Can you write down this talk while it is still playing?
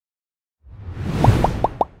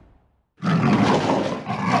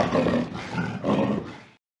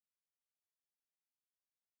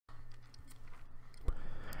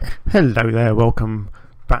Hello there, welcome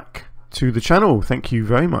back to the channel. Thank you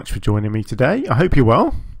very much for joining me today. I hope you're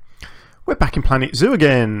well. We're back in Planet Zoo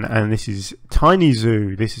again, and this is Tiny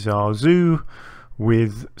Zoo. This is our zoo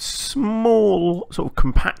with small sort of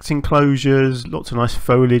compact enclosures, lots of nice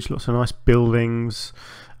foliage, lots of nice buildings,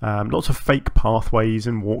 lots of fake pathways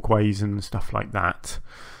and walkways and stuff like that.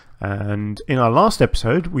 And in our last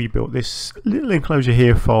episode we built this little enclosure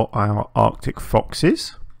here for our Arctic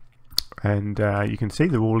foxes. And you can see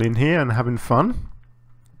they're all in here and having fun.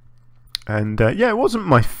 And yeah, it wasn't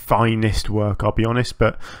my finest work, I'll be honest,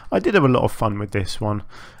 but I did have a lot of fun with this one,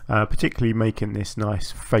 particularly making this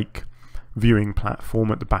nice fake viewing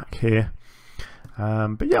platform at the back here.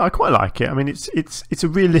 But yeah, I quite like it. I mean, it's a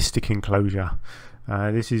realistic enclosure.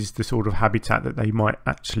 This is the sort of habitat that they might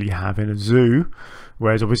actually have in a zoo,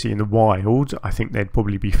 whereas obviously in the wild I think they'd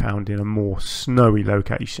probably be found in a more snowy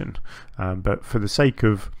location. But for the sake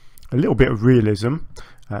of a little bit of realism,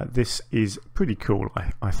 this is pretty cool,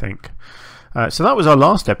 I think. So that was our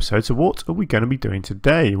last episode. So what are we going to be doing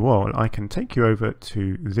today? Well, I can take you over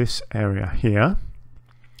to this area here.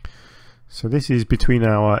 So this is between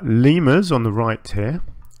our lemurs on the right here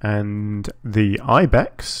and the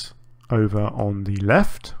ibex over on the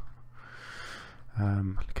left.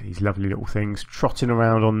 Look at these lovely little things trotting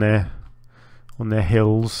around on their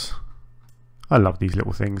hills. I love these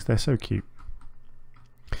little things, they're so cute.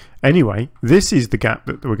 Anyway, this is the gap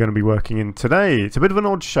that we're going to be working in today. It's a bit of an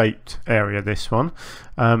odd shaped area, this one,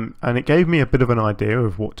 and it gave me a bit of an idea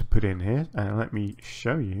of what to put in here, and let me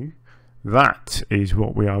show you. That is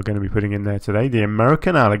what we are going to be putting in there today, the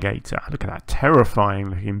American alligator. Look at that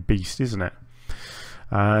terrifying looking beast, isn't it?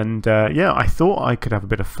 And yeah, I thought I could have a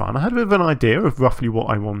bit of fun. I had a bit of an idea of roughly what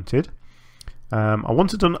I wanted. I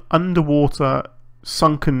wanted an underwater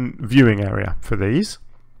sunken viewing area for these,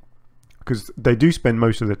 because they do spend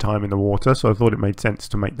most of the time in the water, so I thought it made sense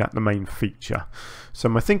to make that the main feature. So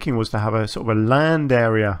my thinking was to have a sort of a land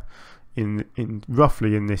area in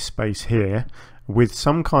roughly in this space here, with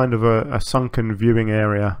some kind of a sunken viewing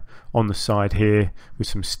area on the side here, with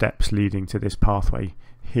some steps leading to this pathway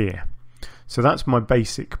here. So that's my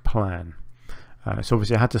basic plan. So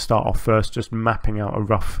obviously I had to start off first just mapping out a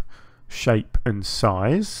rough shape and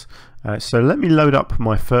size. So let me load up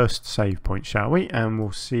my first save point, shall we, and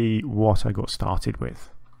we'll see what I got started with.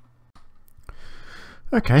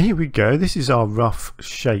 Okay, here we go. This is our rough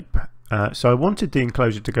shape. So I wanted the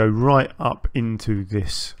enclosure to go right up into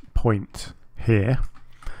this point here.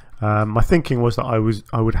 My thinking was that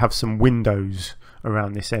I would have some windows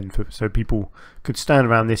around this end so people could stand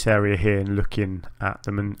around this area here and look in at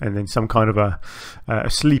them, and then some kind of a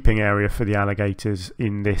sleeping area for the alligators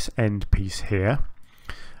in this end piece here.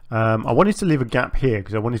 I wanted to leave a gap here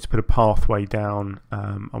because I wanted to put a pathway down.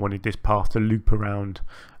 I wanted this path to loop around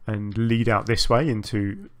and lead out this way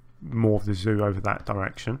into more of the zoo over that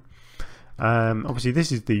direction. Obviously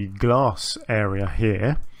this is the glass area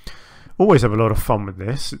here. Always have a lot of fun with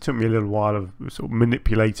this. It took me a little while of sort of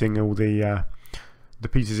manipulating all the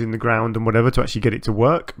pieces in the ground and whatever to actually get it to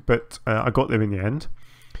work, but I got there in the end.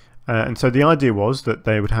 And so the idea was that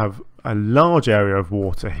they would have a large area of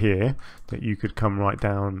water here that you could come right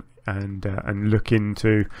down and look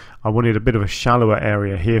into. I wanted a bit of a shallower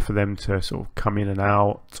area here for them to sort of come in and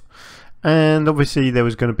out, and obviously there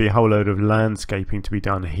was going to be a whole load of landscaping to be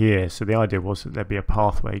done here. So the idea was that there'd be a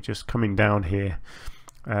pathway just coming down here,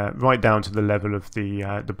 right down to the level of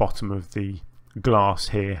the bottom of the glass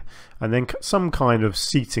here, and then some kind of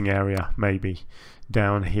seating area maybe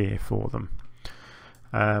down here for them.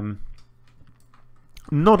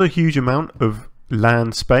 Not a huge amount of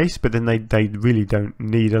land space, but then they really don't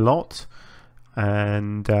need a lot,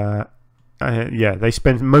 and yeah, they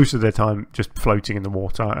spend most of their time just floating in the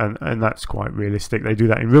water, and that's quite realistic. They do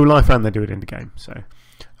that in real life and they do it in the game, so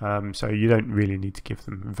so you don't really need to give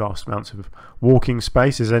them vast amounts of walking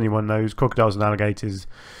space. As anyone knows, crocodiles and alligators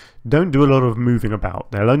don't do a lot of moving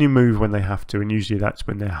about. They'll only move when they have to, and usually that's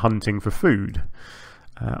when they're hunting for food.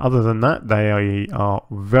 Other than that, they are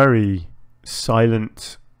very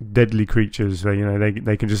silent, deadly creatures.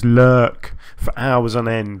 They can just lurk for hours on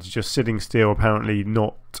end, just sitting still, apparently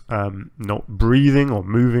not breathing or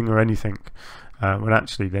moving or anything, when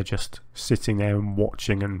actually they're just sitting there and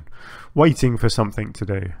watching and waiting for something to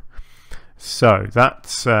do. So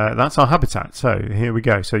that's our habitat. So here we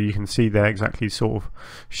go. So you can see there exactly sort of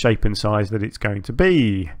shape and size that it's going to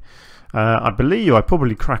be. I believe I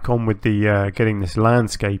probably crack on with the getting this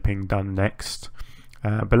landscaping done next,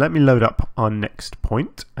 but let me load up our next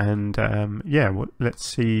point, and yeah, let's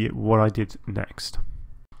see what I did next.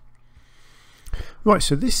 Right,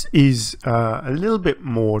 so this is a little bit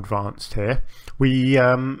more advanced here. We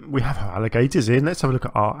have our alligators in. Let's have a look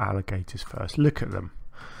at our alligators first. Look at them.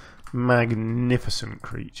 Magnificent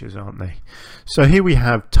creatures, aren't they? So here we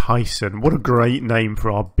have Tyson. What a great name for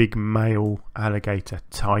our big male alligator,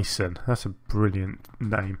 Tyson. That's a brilliant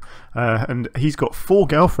name. And he's got 4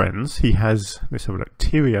 girlfriends. He has, let's have a look,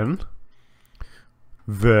 Tyrion,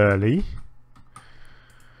 Verley,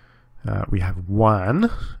 we have Juan,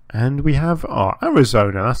 and we have our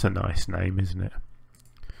Arizona. That's a nice name, isn't it?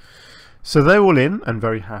 So they're all in and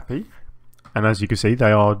very happy. And as you can see,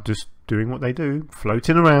 they are just doing what they do,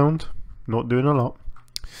 floating around, not doing a lot.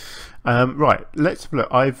 Right, let's look.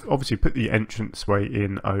 I've obviously put the entranceway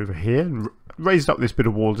in over here and raised up this bit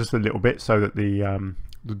of wall just a little bit so that the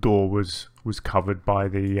door was covered by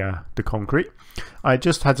the concrete. I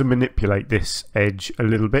just had to manipulate this edge a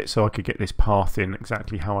little bit so I could get this path in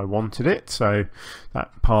exactly how I wanted it. So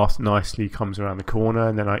that path nicely comes around the corner,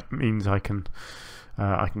 and then it means I can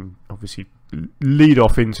obviously lead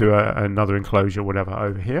off into another enclosure, whatever,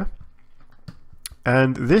 over here.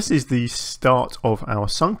 And this is the start of our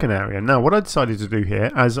sunken area. Now, what I decided to do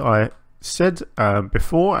here, as I said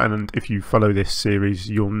before, and if you follow this series,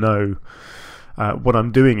 you'll know what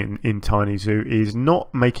I'm doing in Tiny Zoo is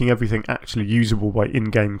not making everything actually usable by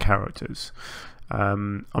in-game characters.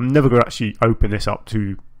 I'm never going to actually open this up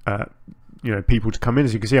to people to come in.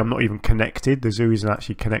 As you can see, I'm not even connected. The zoo isn't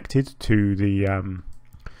actually connected to the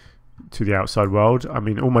outside world. I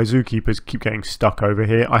mean, all my zookeepers keep getting stuck over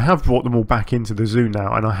here. I have brought them all back into the zoo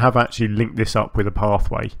now, and I have actually linked this up with a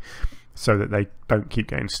pathway so that they don't keep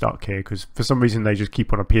getting stuck here, because for some reason they just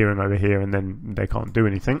keep on appearing over here and then they can't do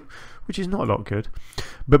anything, which is not a lot good.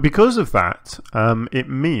 But because of that, it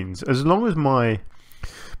means as long as my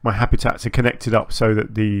habitats are connected up so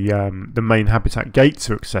that the main habitat gates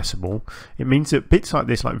are accessible, it means that bits like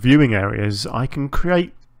this, like viewing areas, I can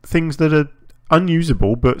create things that are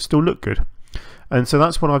unusable but still look good. And so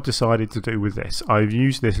that's what I've decided to do with this. I've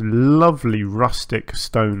used this lovely rustic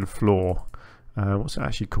stone floor. What's it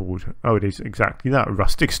actually called? Oh, it is exactly that, a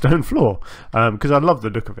rustic stone floor, because I love the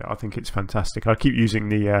look of it. I think it's fantastic. I keep using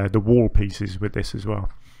the wall pieces with this as well.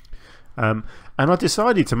 And I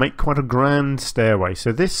decided to make quite a grand stairway.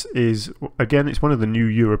 So this is, again, it's one of the new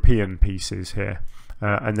European pieces here,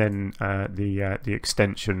 and then the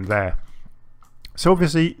extension there. So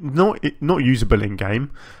obviously not usable in game,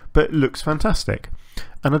 but looks fantastic.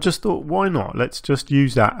 And I just thought, why not? Let's just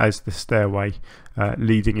use that as the stairway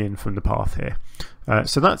leading in from the path here.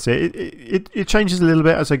 So that's it. It changes a little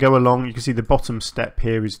bit as I go along. You can see the bottom step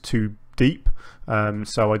here is too deep,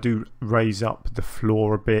 so I do raise up the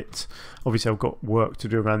floor a bit. Obviously I've got work to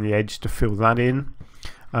do around the edge to fill that in,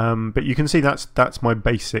 but you can see that's my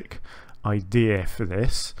basic idea for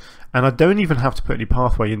this. And I don't even have to put any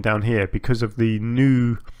pathway in down here because of the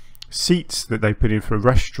new seats that they put in for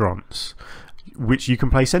restaurants, which you can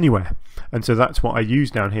place anywhere. And so that's what I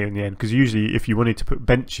use down here in the end, because usually if you wanted to put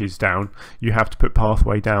benches down, you have to put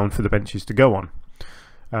pathway down for the benches to go on,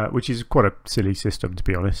 which is quite a silly system, to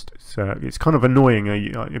be honest. So it's kind of annoying.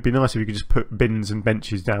 It'd be nice if you could just put bins and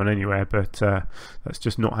benches down anywhere, but that's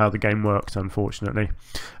just not how the game works, unfortunately.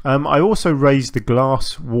 I also raised the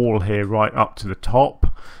glass wall here right up to the top.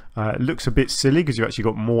 It looks a bit silly because you've actually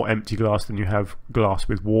got more empty glass than you have glass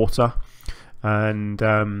with water, and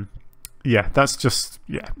yeah, that's just,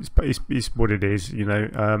 yeah, it's what it is, you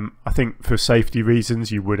know. I think for safety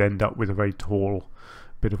reasons you would end up with a very tall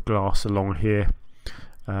bit of glass along here.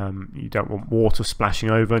 You don't want water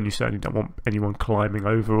splashing over, and you certainly don't want anyone climbing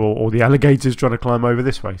over, or the alligators trying to climb over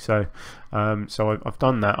this way. So I've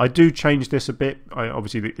done that. I do change this a bit.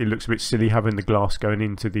 Obviously it looks a bit silly having the glass going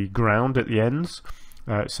into the ground at the ends,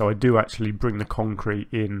 so I do actually bring the concrete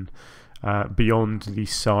in beyond the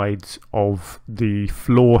sides of the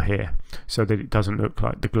floor here, so that it doesn't look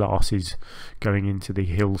like the glass is going into the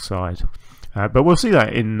hillside. But we'll see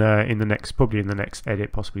that in the next, probably in the next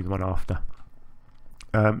edit, possibly the one after.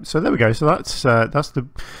 So there we go. So that's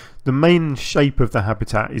the main shape of the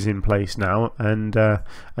habitat is in place now, and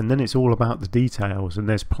then it's all about the details, and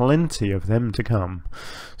there's plenty of them to come.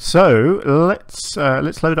 So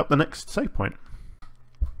let's load up the next save point.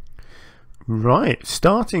 Right,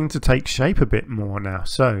 starting to take shape a bit more now.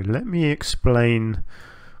 So let me explain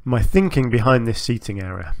my thinking behind this seating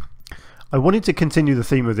area. I wanted to continue the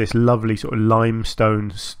theme of this lovely sort of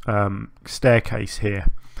limestone staircase here.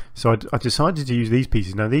 So I decided to use these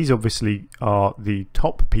pieces. Now these obviously are the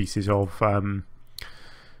top pieces of,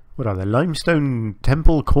 what are they, limestone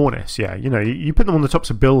temple cornice. Yeah, you know, you put them on the tops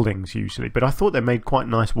of buildings usually, but I thought they made quite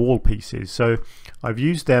nice wall pieces. So I've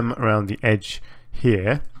used them around the edge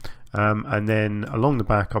here. and then along the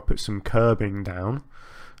back I'll put some curbing down,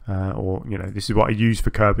 or this is what I use for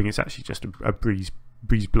curbing. It's actually just a breeze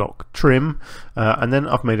block trim, and then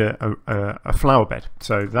I've made a flower bed,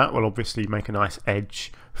 so that will obviously make a nice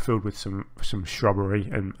edge filled with some shrubbery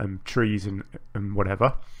and trees and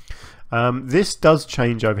whatever. This does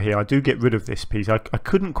change over here. I do get rid of this piece. I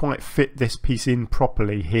couldn't quite fit this piece in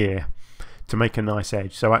properly here to make a nice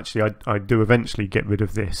edge, so actually I do eventually get rid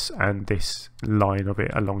of this and this line of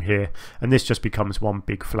it along here, and this just becomes one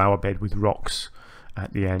big flower bed with rocks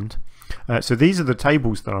at the end. So these are the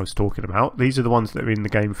tables that I was talking about. These are the ones that are in the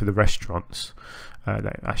game for the restaurants.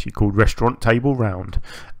 They're actually called Restaurant Table Round,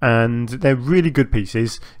 and they're really good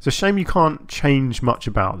pieces. It's a shame you can't change much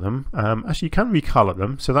about them. Actually, you can recolor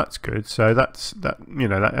them, so that's good. So that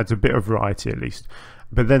adds a bit of variety at least.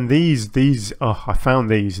 But then these I found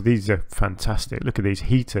these are fantastic. Look at these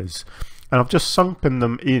heaters, and I've just sunken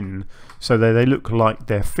them in so that they look like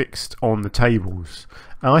they're fixed on the tables,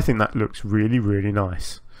 and I think that looks really, really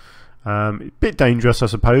nice. A bit dangerous, I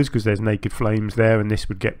suppose, because there's naked flames there, and this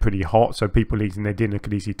would get pretty hot, so people eating their dinner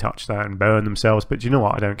could easily touch that and burn themselves. But you know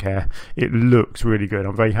what, I don't care. It looks really good.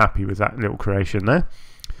 I'm very happy with that little creation there.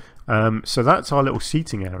 So that's our little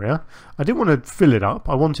seating area. I didn't want to fill it up.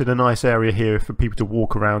 I wanted a nice area here for people to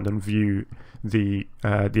walk around and view the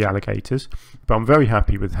alligators, but I'm very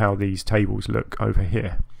happy with how these tables look over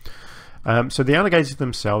here. So the alligators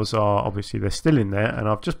themselves are obviously, they're still in there, and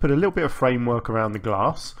I've just put a little bit of framework around the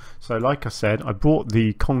glass. So like I said, I brought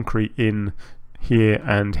the concrete in here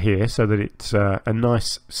and here so that it's a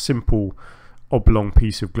nice simple oblong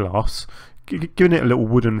piece of glass, giving it a little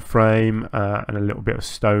wooden frame and a little bit of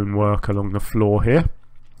stone work along the floor here.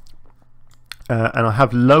 And I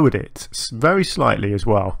have lowered it very slightly as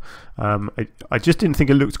well. I just didn't think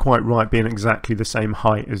it looked quite right being exactly the same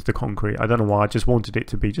height as the concrete. I don't know why. I just wanted it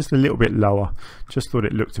to be just a little bit lower. Just thought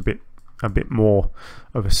it looked a bit more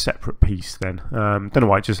of a separate piece then. Don't know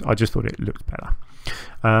why. I just thought it looked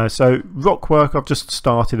better. So rock work, I've just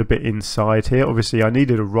started a bit inside here. Obviously I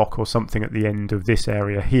needed a rock or something at the end of this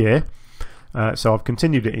area here. So I've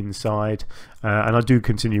continued it inside, and I do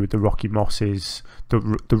continue with the rocky mosses.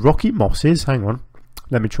 The rocky mosses, hang on,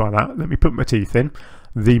 let me try that. Let me put my teeth in.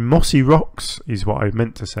 The mossy rocks is what I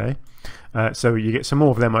meant to say. So you get some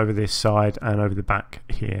more of them over this side and over the back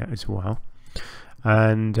here as well.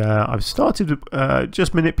 And I've started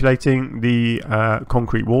just manipulating the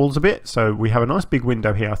concrete walls a bit. So we have a nice big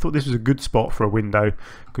window here. I thought this was a good spot for a window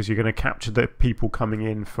because you're going to capture the people coming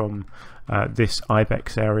in from this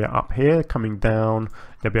ibex area up here, coming down.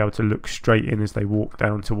 They'll be able to look straight in as they walk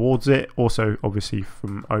down towards it. Also obviously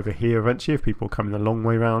from over here eventually, if people are coming a long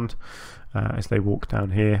way round as they walk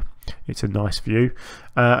down here, it's a nice view.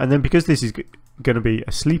 And then because this is going to be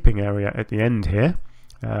a sleeping area at the end here,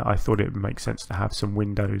 I thought it would make sense to have some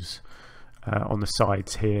windows on the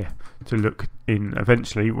sides here to look in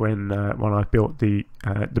eventually when I built the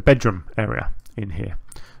bedroom area in here.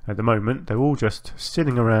 At the moment they're all just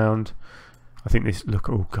sitting around. I think this, look,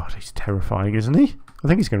 oh god, he's terrifying, isn't he? I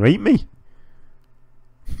think he's going to eat me.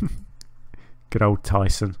 Good old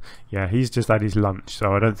Tyson. Yeah, he's just had his lunch,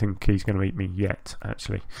 so I don't think he's going to eat me yet,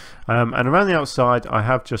 actually. And around the outside, I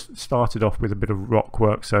have just started off with a bit of rock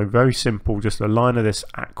work, so very simple, just a line of this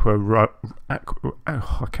I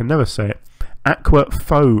can never say it. Aqua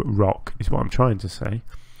faux rock is what I'm trying to say.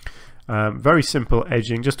 Very simple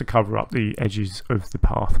edging, just to cover up the edges of the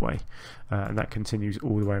pathway, and that continues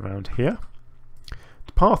all the way around here.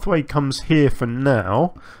 The pathway comes here for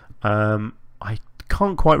now. I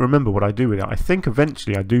can't quite remember what I do with it. I think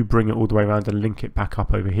eventually I do bring it all the way around and link it back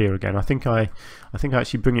up over here again. I think I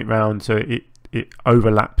actually bring it round so it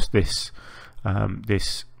overlaps this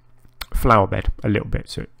this flower bed a little bit,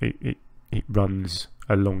 so it runs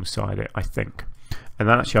alongside it, I think. And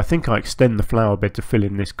then actually I think I extend the flower bed to fill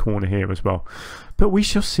in this corner here as well. But we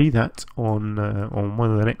shall see that on one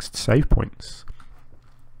of the next save points.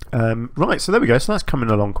 Right, so there we go. So that's coming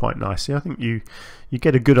along quite nicely. I think you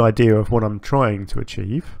get a good idea of what I'm trying to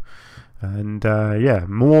achieve, and yeah,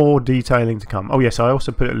 more detailing to come. Oh yes, I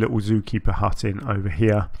also put a little zookeeper hut in over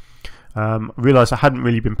here. Realised I hadn't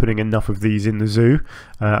really been putting enough of these in the zoo,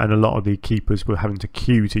 and a lot of the keepers were having to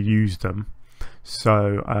queue to use them.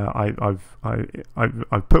 So I've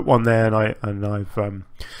put one there, and I've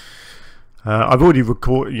already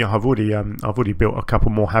I've already built a couple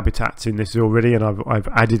more habitats in this already, and I've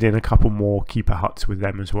added in a couple more keeper huts with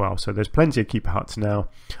them as well. So there's plenty of keeper huts now.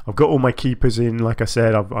 I've got all my keepers in. Like I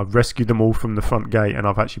said, I've rescued them all from the front gate, and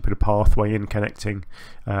I've actually put a pathway in connecting.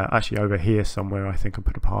 Actually over here somewhere, I think I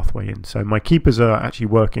put a pathway in. So my keepers are actually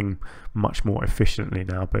working much more efficiently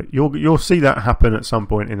now. But you'll see that happen at some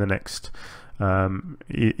point in the next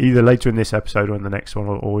either later in this episode or in the next one,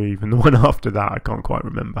 or even the one after that. I can't quite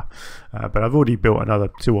remember, but I've already built another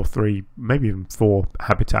 2 or 3, maybe even 4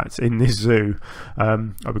 habitats in this zoo.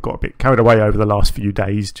 I've got a bit carried away over the last few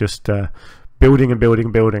days, just building and building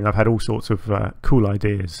and building. I've had all sorts of cool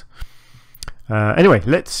ideas. Anyway,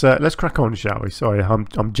 let's crack on, shall we? Sorry,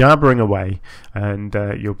 I'm jabbering away, and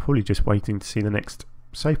you're probably just waiting to see the next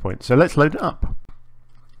save point. So let's load it up.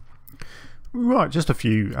 Right, just a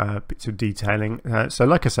few bits of detailing. So,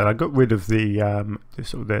 like I said, I got rid of the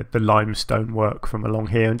sort of the limestone work from along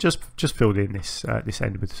here, and just filled in this this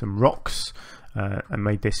end with some rocks, and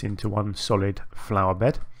made this into one solid flower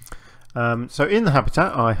bed. So in the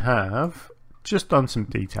habitat, I have just done some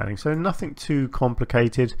detailing, so nothing too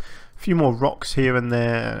complicated. A few more rocks here and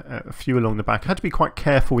there, a few along the back. I had to be quite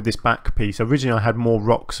careful with this back piece. Originally I had more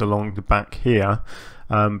rocks along the back here,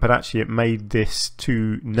 but actually it made this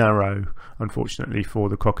too narrow, unfortunately, for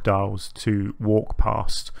the crocodiles to walk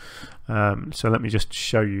past. So let me just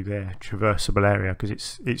show you their traversable area,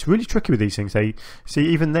 because it's really tricky with these things. They see,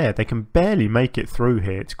 even there, they can barely make it through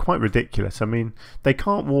here. It's quite ridiculous. I mean, they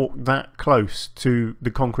can't walk that close to the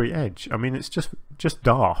concrete edge. I mean, it's just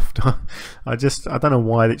daft. I don't know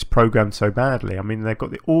why it's programmed so badly. I mean, they've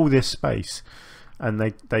got all this space, and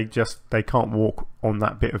they can't walk on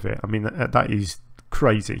that bit of it. I mean, that is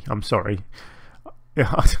crazy. I'm sorry.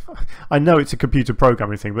 I know it's a computer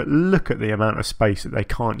programming thing, but look at the amount of space that they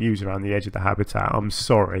can't use around the edge of the habitat. I'm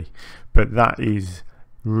sorry, but that is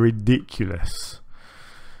ridiculous.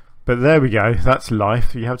 But there we go. That's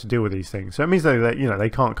life. You have to deal with these things. So it means that, you know, they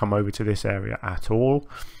can't come over to this area at all.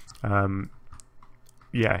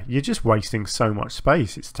 Yeah, you're just wasting so much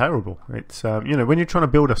space. It's terrible. It's you know, when you're trying to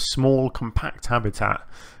build a small, compact habitat,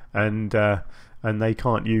 and they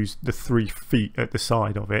can't use the 3 feet at the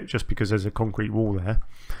side of it just because there's a concrete wall there.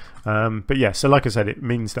 But yeah, so like I said, it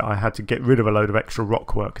means that I had to get rid of a load of extra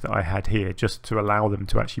rock work that I had here, just to allow them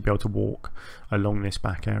to actually be able to walk along this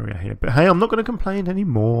back area here. But hey, I'm not going to complain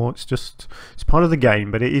anymore. It's part of the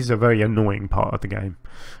game, but it is a very annoying part of the game,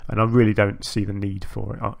 and I really don't see the need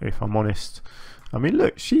for it, if I'm honest. I mean,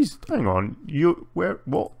 look, hang on,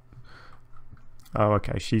 what? Oh,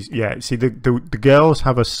 okay. Yeah. See, the girls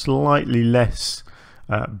have a slightly less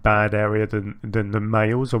bad area than the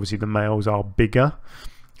males. Obviously, the males are bigger.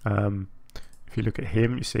 If you look at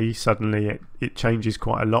him, you see suddenly it changes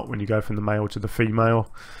quite a lot when you go from the male to the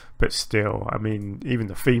female. But still, I mean, even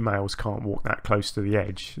the females can't walk that close to the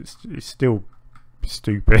edge. It's still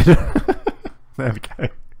stupid. There we go.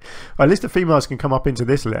 Well, at least the females can come up into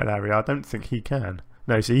this little area. I don't think he can.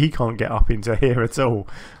 No, see, he can't get up into here at all.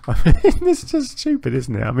 I mean, it's just stupid,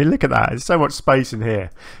 isn't it? I mean, look at that. There's so much space in here.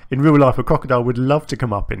 In real life, a crocodile would love to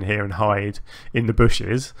come up in here and hide in the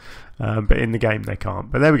bushes, but in the game they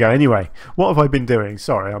can't. But there we go. Anyway, what have I been doing?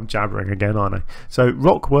 Sorry, I'm jabbering again, aren't I? So,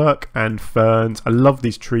 rock work and ferns. I love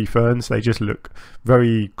these tree ferns. They just look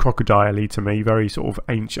very crocodile-y to me, very sort of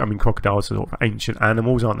ancient. I mean, crocodiles are sort of ancient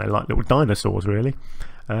animals, aren't they? Like little dinosaurs, really.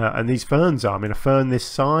 And these ferns are, I mean, a fern this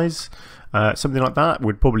size, something like that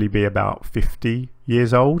would probably be about 50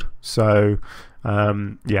 years old. So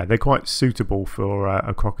yeah, they're quite suitable for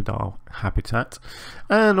a crocodile habitat.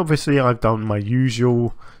 And obviously I've done my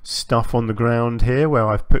usual stuff on the ground here, where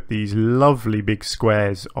I've put these lovely big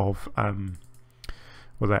squares of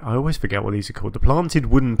well, I always forget what these are called, the planted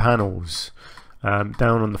wooden panels,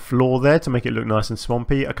 down on the floor there to make it look nice and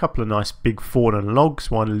swampy. A couple of nice big fallen logs,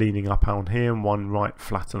 one leaning up on here and one right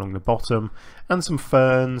flat along the bottom, and some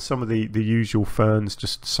ferns, some of the usual ferns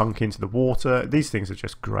just sunk into the water. These things are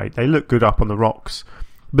just great. They look good up on the rocks,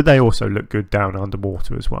 but they also look good down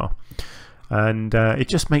underwater as well. And it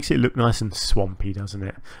just makes it look nice and swampy, doesn't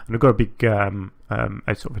it? And I've got a big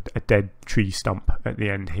a sort of a dead tree stump at the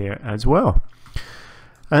end here as well.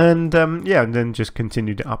 And yeah, and then just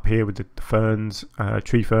continued it up here with the ferns,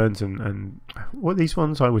 tree ferns, and what are these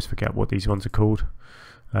ones? I always forget what these ones are called.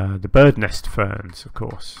 The bird nest ferns, of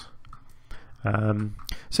course.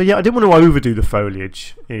 So yeah, I didn't want to overdo the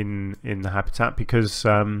foliage in the habitat, because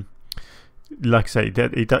like I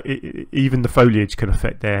say, even the foliage can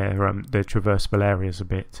affect their traversable areas a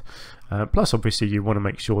bit. Plus, obviously, you want to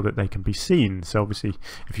make sure that they can be seen. So obviously,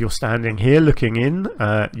 if you're standing here looking in,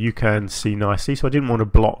 you can see nicely. So I didn't want to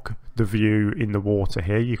block the view in the water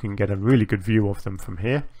here. You can get a really good view of them from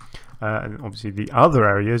here. And obviously, the other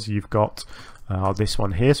areas you've got this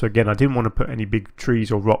one here. So again, I didn't want to put any big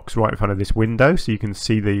trees or rocks right in front of this window, so you can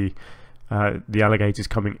see the alligators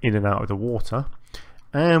coming in and out of the water.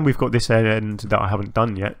 And we've got this end that I haven't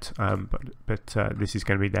done yet, but this is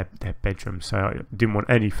going to be their bedroom, so I didn't want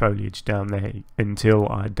any foliage down there until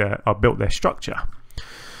I built their structure.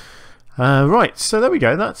 Right, so there we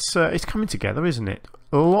go. That's it's coming together, isn't it?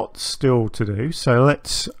 A lot still to do, so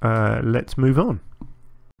let's move on.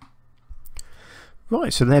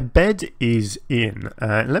 Right, so their bed is in.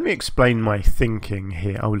 Let me explain my thinking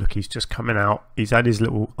here. Oh look, he's just coming out. He's had his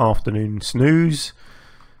little afternoon snooze.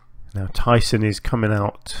 Now Tyson is coming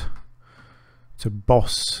out to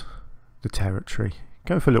boss the territory.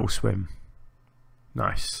 Go for a little swim.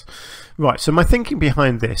 Nice. Right, so my thinking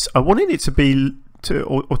behind this, I wanted it to be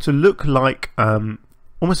or to look like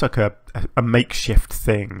almost like a makeshift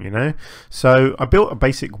thing, you know. So I built a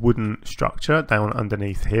basic wooden structure down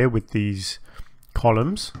underneath here with these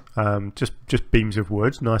columns, just beams of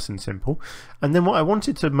wood, nice and simple. And then what I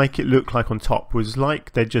wanted to make it look like on top was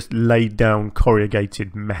like they just laid down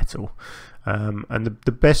corrugated metal. And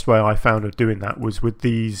the best way I found of doing that was with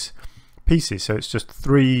these pieces. So it's just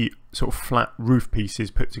 3 sort of flat roof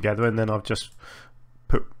pieces put together, and then I've just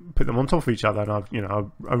put them on top of each other, and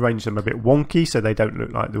I've arranged them a bit wonky so they don't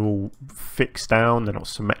look like they're all fixed down, they're not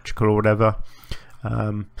symmetrical or whatever.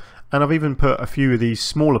 And I've even put a few of these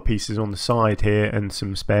smaller pieces on the side here and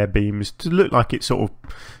some spare beams to look like it's sort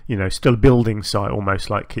of, you know, still a building site, almost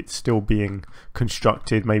like it's still being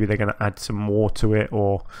constructed. Maybe they're going to add some more to it,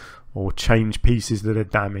 or change pieces that are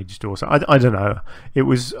damaged, or so. I don't know. It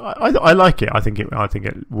was I like it. I think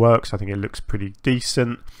it works. I think it looks pretty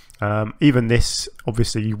decent. Even this,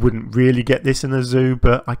 obviously you wouldn't really get this in a zoo,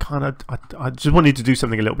 but I just wanted to do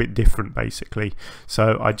something a little bit different basically.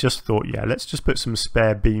 So I just thought, yeah, let's just put some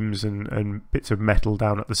spare beams and bits of metal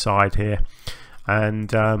down at the side here.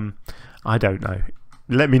 And I don't know,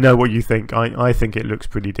 let me know what you think. I think it looks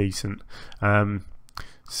pretty decent.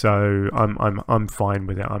 So I'm fine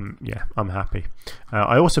with it. I'm happy.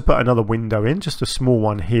 I also put another window in, just a small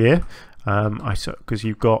one here, because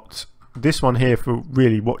you've got this one here for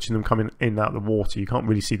really watching them coming in and out of the water. You can't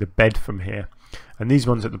really see the bed from here, and these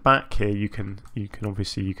ones at the back here, you can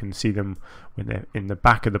obviously see them when they're in the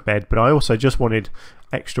back of the bed. But I also just wanted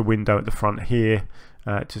extra window at the front here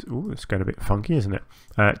it's going a bit funky, isn't it,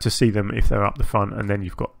 to see them if they're up the front, and then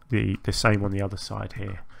you've got the same on the other side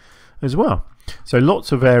here as well. So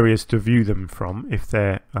lots of areas to view them from if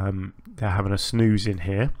they're having a snooze in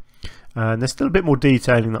here. And there's still a bit more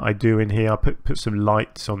detailing that I do in here. I put some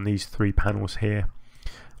lights on these 3 panels here.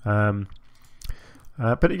 But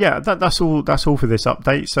yeah, that's all for this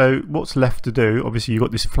update. So what's left to do? Obviously you've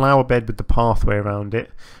got this flower bed with the pathway around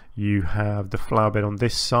it. You have the flower bed on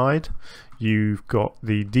this side. You've got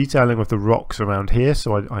the detailing of the rocks around here.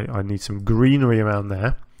 So I need some greenery around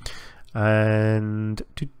there. And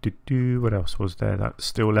what else was there that's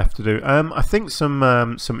still left to do? I think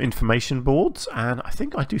some information boards, and I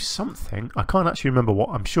think I do something. I can't actually remember what.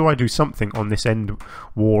 I'm sure I do something on this end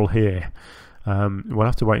wall here. We'll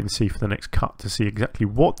have to wait and see for the next cut to see exactly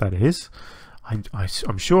what that is.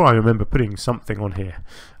 I'm sure I remember putting something on here,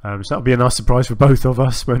 so that'll be a nice surprise for both of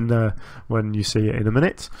us when you see it in a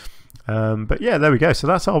minute. But yeah, there we go. So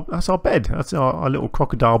that's our bed. That's our little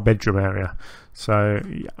crocodile bedroom area. So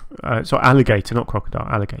so alligator, not crocodile,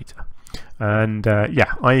 alligator. And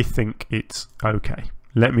yeah, I think it's okay.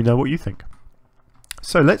 Let me know what you think.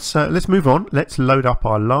 So let's move on. Let's load up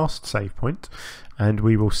our last save point, and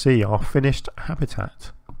we will see our finished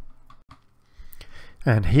habitat.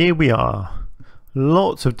 And here we are.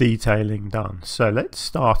 Lots of detailing done. So let's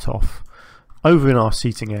start off over in our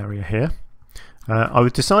seating area here. I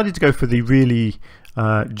decided to go for the really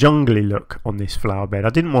jungly look on this flower bed. I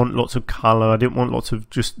didn't want lots of colour. I didn't want lots of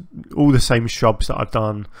just all the same shrubs that I've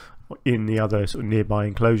done in the other sort of nearby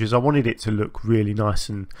enclosures. I wanted it to look really nice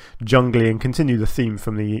and jungly and continue the theme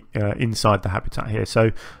from the inside the habitat here.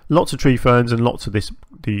 So lots of tree ferns and lots of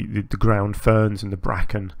the ground ferns and the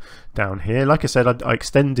bracken down here. Like I said, I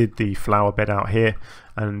extended the flower bed out here,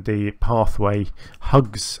 and the pathway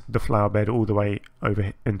hugs the flower bed all the way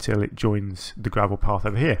over until it joins the gravel path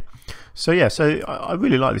over here. So yeah, so I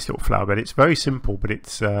really like this little flower bed. It's very simple, but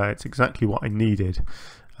it's exactly what I needed.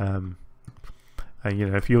 And you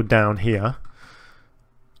know, if you're down here,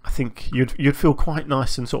 I think you'd feel quite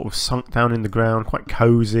nice and sort of sunk down in the ground, quite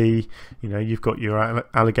cozy. You know, you've got your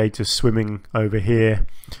alligators swimming over here,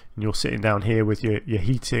 and you're sitting down here with your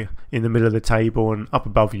heater in the middle of the table, and up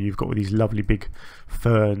above you, you've got all these lovely big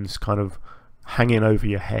ferns kind of hanging over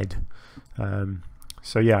your head.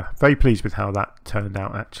 So yeah, very pleased with how that turned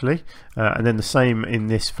out actually. And then the same in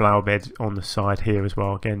this flower bed on the side here as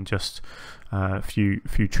well. Again, just a few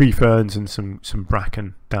tree ferns and some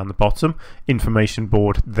bracken down the bottom. Information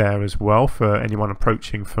board there as well for anyone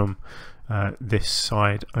approaching from this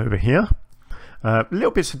side over here.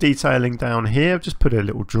 Little bits of detailing down here. I've just put a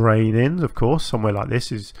little drain in. Of course, somewhere like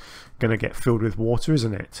this is going to get filled with water,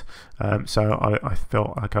 isn't it? So I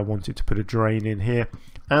felt like I wanted to put a drain in here,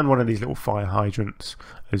 and one of these little fire hydrants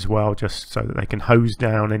as well, just so that they can hose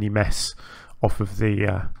down any mess off of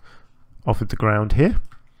the ground here.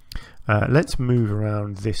 Let's move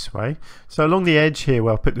around this way. So along the edge here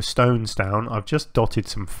where I put the stones down, I've just dotted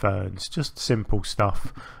some ferns, just simple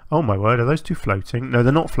stuff. Oh my word, are those two floating? No,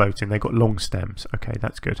 they're not floating, they've got long stems. Okay,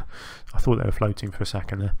 that's good. I thought they were floating for a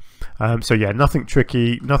second there. So yeah, nothing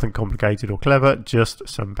tricky, nothing complicated or clever, just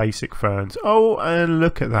some basic ferns. Oh, and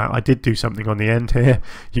look at that, I did do something on the end here.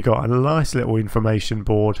 You got a nice little information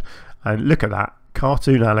board, and look at that,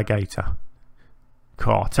 cartoon alligator.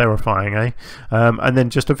 God, terrifying, eh? And then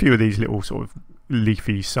just a few of these little sort of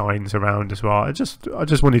leafy signs around as well. I just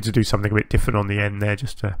wanted to do something a bit different on the end there,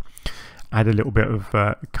 just to add a little bit of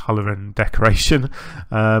colour and decoration.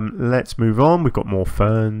 Let's move on. We've got more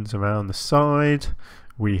ferns around the side.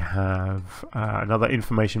 We have another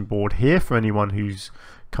information board here for anyone who's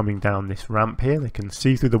coming down this ramp here. They can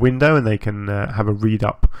see through the window and they can have a read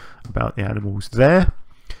up about the animals there.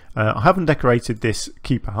 I haven't decorated this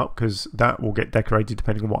keeper hut because that will get decorated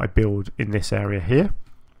depending on what I build in this area here.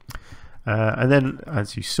 And then,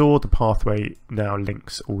 as you saw, the pathway now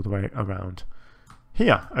links all the way around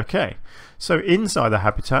here. Okay, so inside the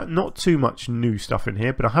habitat, not too much new stuff in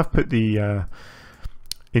here, but I have put the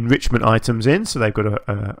enrichment items in. So they've got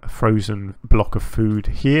a frozen block of food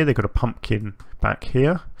here. They've got a pumpkin back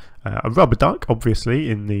here. A rubber duck, obviously,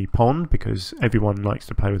 in the pond because everyone likes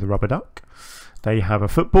to play with a rubber duck. They have a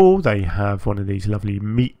football. They have one of these lovely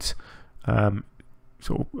meat,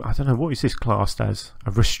 sort of, I don't know, what is this classed as? A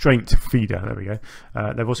restraint feeder. There we go.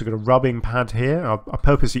 They've also got a rubbing pad here. I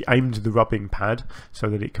purposely aimed the rubbing pad so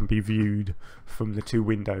that it can be viewed from the two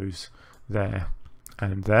windows there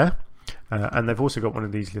and there. And they've also got one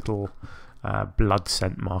of these little blood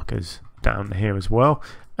scent markers down here as well.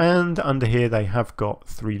 And under here they have got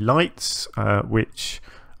 3 lights, which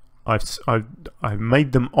I've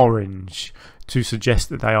made them orange to suggest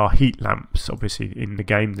that they are heat lamps. Obviously in the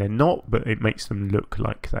game they're not, but it makes them look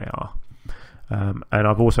like they are. And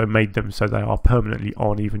I've also made them so they are permanently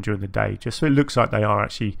on even during the day, just so it looks like they are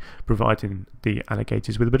actually providing the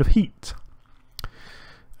alligators with a bit of heat.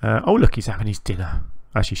 Oh look, he's having his dinner.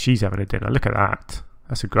 Actually, she's having a dinner. Look at that.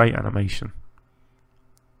 That's a great animation.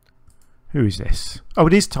 Who is this? Oh,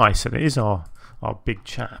 it is Tyson. It is our big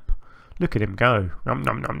chap. Look at him go. Nom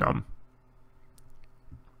nom nom nom.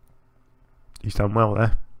 He's done well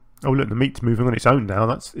there. Oh look, the meat's moving on its own now.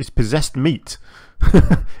 It's possessed meat.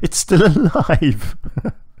 It's still alive.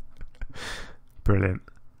 Brilliant.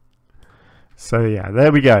 So yeah,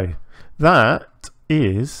 there we go. That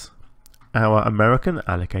is our American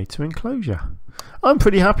alligator enclosure. I'm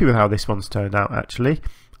pretty happy with how this one's turned out actually.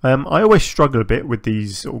 I always struggle a bit with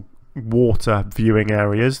these sort of water viewing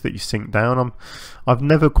areas that you sink down. I've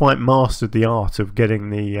never quite mastered the art of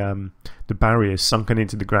getting the barriers sunken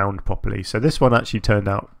into the ground properly, so this one actually turned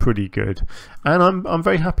out pretty good, and I'm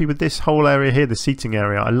very happy with this whole area here, the seating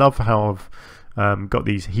area. I love how I've got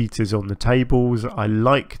these heaters on the tables. I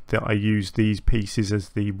like that I use these pieces as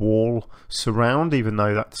the wall surround, even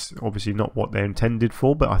though that's obviously not what they're intended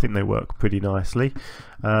for, but I think they work pretty nicely.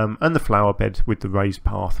 And the flower bed with the raised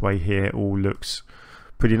pathway here all looks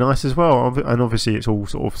pretty nice as well, and obviously it's all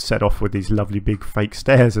sort of set off with these lovely big fake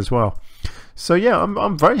stairs as well. So yeah,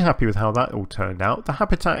 I'm very happy with how that all turned out. The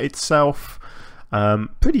habitat itself,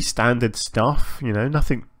 pretty standard stuff, you know,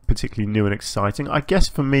 nothing particularly new and exciting. I guess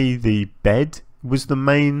for me the bed was the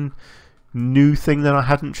main new thing that I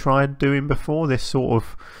hadn't tried doing before, this sort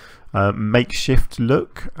of makeshift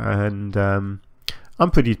look, and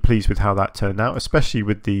I'm pretty pleased with how that turned out, especially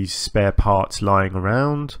with these spare parts lying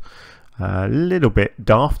around. A little bit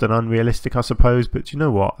daft and unrealistic, I suppose, but you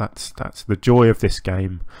know what? That's the joy of this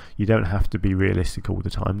game. You don't have to be realistic all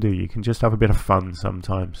the time, do you? You can just have a bit of fun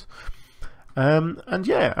sometimes. And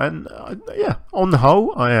yeah, on the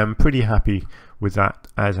whole, I am pretty happy with that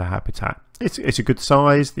as a habitat. It's a good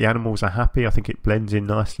size. The animals are happy. I think it blends in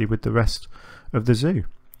nicely with the rest of the zoo.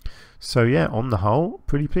 So yeah, on the whole,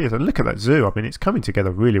 pretty pleased. And look at that zoo. I mean, it's coming together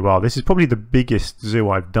really well. This is probably the biggest zoo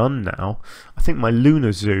I've done now. I think my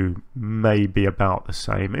Lunar Zoo may be about the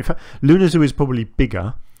same. In fact, Lunar Zoo is probably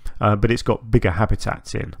bigger, but it's got bigger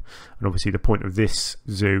habitats in. And obviously the point of this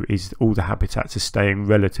zoo is all the habitats are staying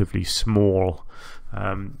relatively small.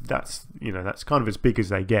 That's kind of as big as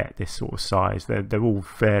they get, this sort of size. They're all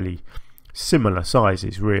fairly similar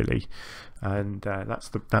sizes, really. And that's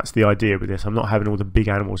the idea with this. I'm not having all the big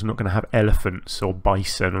animals. I'm not going to have elephants or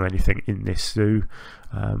bison or anything in this zoo.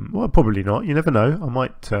 Well, probably not. You never know.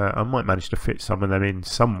 I might manage to fit some of them in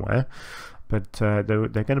somewhere, but they're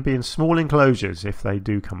going to be in small enclosures if they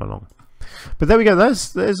do come along. But there we go.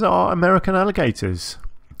 There's our American alligators.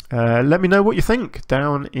 Let me know what you think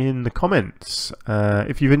down in the comments.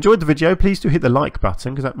 If you've enjoyed the video, please do hit the like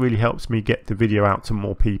button, because that really helps me get the video out to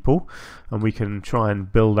more people, and we can try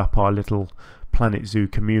and build up our little Planet Zoo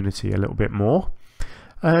community a little bit more.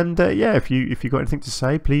 And yeah, if you've got anything to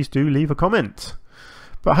say, please do leave a comment.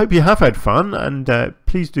 But I hope you have had fun, and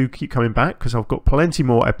please do keep coming back, because I've got plenty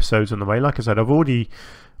more episodes on the way. Like I said, I've already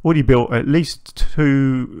built at least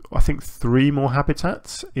 2, I think 3 more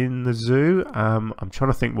habitats in the zoo. I'm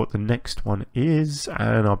trying to think what the next one is,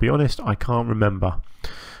 and I'll be honest, I can't remember.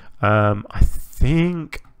 I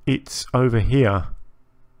think it's over here.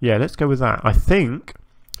 Yeah, let's go with that. I think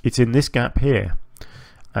it's in this gap here,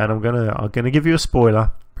 and I'm gonna give you a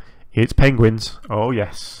spoiler. It's penguins. Oh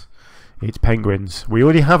yes, it's penguins. We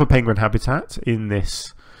already have a penguin habitat in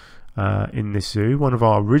this zoo. One of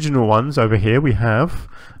our original ones over here we have.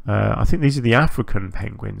 I think these are the African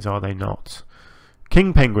penguins, are they not?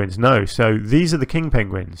 King penguins, no. So these are the king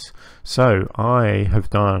penguins. So I have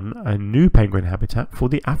done a new penguin habitat for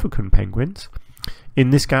the African penguins in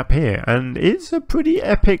this gap here, and it's a pretty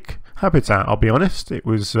epic habitat. I'll be honest. It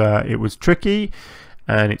was tricky,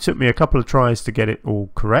 and it took me a couple of tries to get it all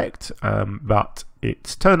correct, but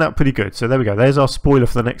it's turned out pretty good. So there we go. There's our spoiler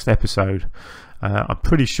for the next episode. I'm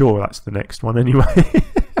pretty sure that's the next one anyway.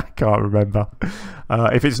 I can't remember.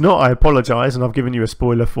 If it's not, I apologise, and I've given you a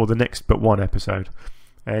spoiler for the next but one episode.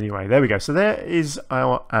 Anyway, there we go. So there is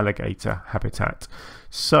our alligator habitat.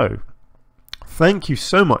 So thank you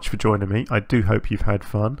so much for joining me. I do hope you've had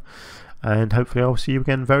fun, and hopefully I'll see you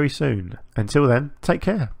again very soon. Until then, take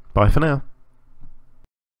care. Bye for now.